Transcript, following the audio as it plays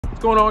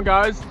going on,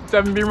 guys? It's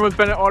Evan Beamer with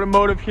Bennett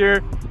Automotive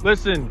here.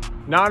 Listen,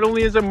 not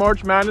only is it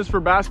March Madness for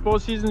basketball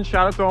season,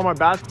 shout out to all my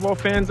basketball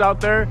fans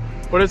out there,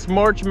 but it's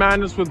March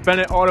Madness with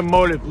Bennett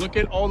Automotive. Look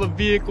at all the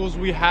vehicles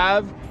we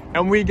have,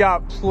 and we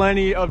got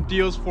plenty of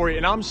deals for you.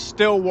 And I'm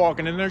still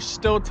walking, and there's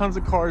still tons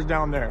of cars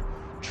down there.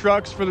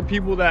 Trucks for the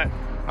people that,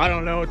 I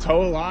don't know,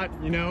 tow a lot,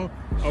 you know.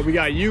 We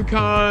got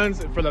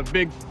Yukons for the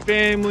big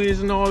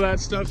families and all that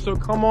stuff. So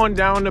come on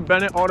down to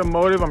Bennett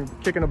Automotive. I'm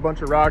kicking a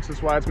bunch of rocks,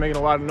 that's why it's making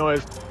a lot of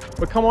noise.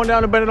 But come on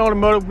down to Bennett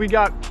Automotive. We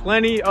got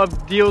plenty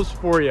of deals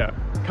for you.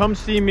 Come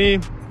see me,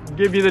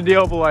 give you the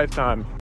deal of a lifetime.